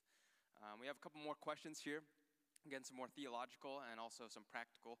We have a couple more questions here. Again, some more theological and also some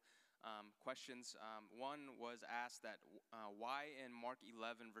practical questions. One was asked that why in Mark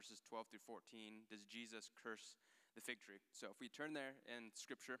 11, verses 12 through 14, does Jesus curse the fig tree? So if we turn there in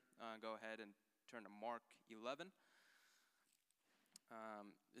Scripture, go ahead and turn to Mark 11.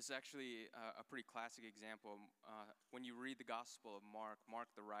 This is actually a pretty classic example. When you read the Gospel of Mark,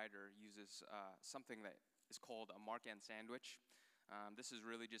 Mark the writer uses something that is called a Markan sandwich. This is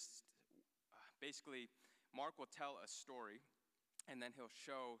really just basically Mark will tell a story, and then he'll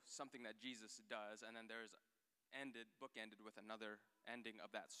show something that Jesus does, and then there's bookended with another ending of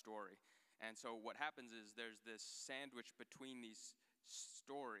that story. And so what happens is there's this sandwich between these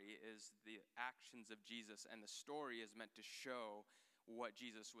story is the actions of Jesus, and the story is meant to show what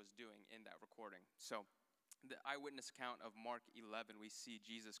Jesus was doing in that recording. So the eyewitness account of Mark 11, we see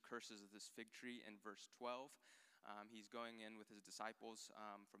Jesus curses this fig tree in verse 12. He's going in with his disciples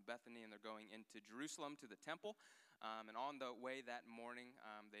from Bethany, and they're going into Jerusalem to the temple. And on the way that morning,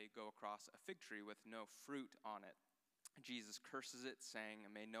 they go across a fig tree with no fruit on it. Jesus curses it, saying,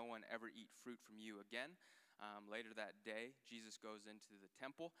 "May no one ever eat fruit from you again." Later that day, Jesus goes into the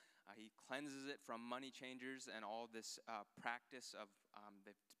temple. He cleanses it from money changers and all this practice of,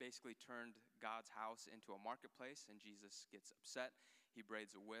 they've basically turned God's house into a marketplace, and Jesus gets upset. He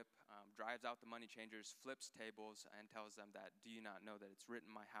braids a whip, drives out the money changers, flips tables, and tells them that, "Do you not know that it's written,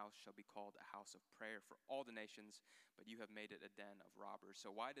 my house shall be called a house of prayer for all the nations, but you have made it a den of robbers."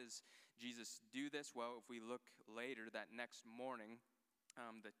 So why does Jesus do this? Well, if we look later that next morning,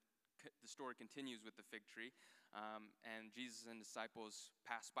 the story continues with the fig tree, and Jesus and disciples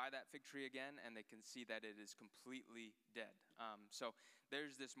pass by that fig tree again, and they can see that it is completely dead. So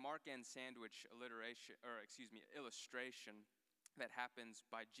there's this Markan sandwich illustration that happens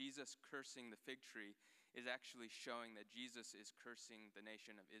by Jesus cursing the fig tree is actually showing that Jesus is cursing the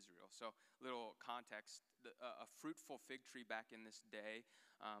nation of Israel. So little context, a fruitful fig tree back in this day,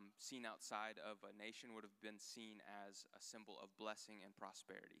 seen outside of a nation, would have been seen as a symbol of blessing and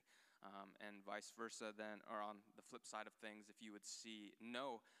prosperity. And vice versa then, or on the flip side of things, if you would see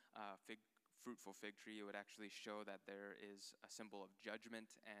no fruitful fig tree, it would actually show that there is a symbol of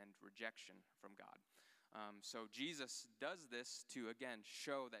judgment and rejection from God. So Jesus does this to, again,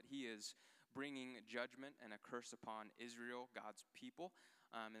 show that he is bringing judgment and a curse upon Israel, God's people,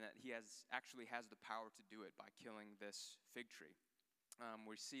 and that he actually has the power to do it by killing this fig tree.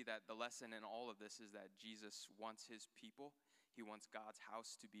 We see that the lesson in all of this is that Jesus wants his people. He wants God's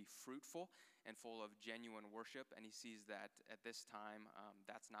house to be fruitful and full of genuine worship, and he sees that at this time,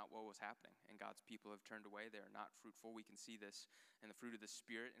 that's not what was happening, and God's people have turned away. They are not fruitful. We can see this in the fruit of the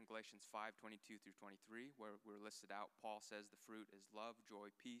Spirit in Galatians 5:22 through 23, where we're listed out. Paul says the fruit is love, joy,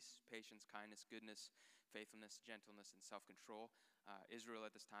 peace, patience, kindness, goodness, faithfulness, gentleness, and self-control. Israel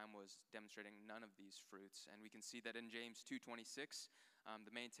at this time was demonstrating none of these fruits, and we can see that in James 2:26.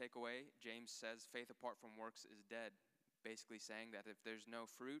 The main takeaway, James says faith apart from works is dead. Basically saying that if there's no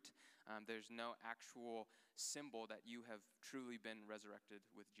fruit, there's no actual symbol that you have truly been resurrected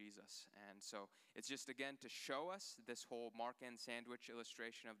with Jesus. And so it's just, again, to show us this whole Markan sandwich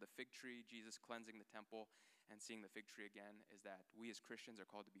illustration of the fig tree, Jesus cleansing the temple, and seeing the fig tree again, is that we as Christians are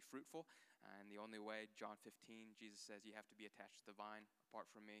called to be fruitful. And the only way, John 15, Jesus says, you have to be attached to the vine. Apart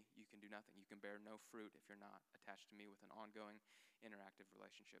from me, you can do nothing. You can bear no fruit if you're not attached to me with an ongoing interactive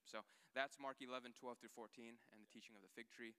relationship. So that's Mark 11:12 through 14, and the teaching of the fig tree.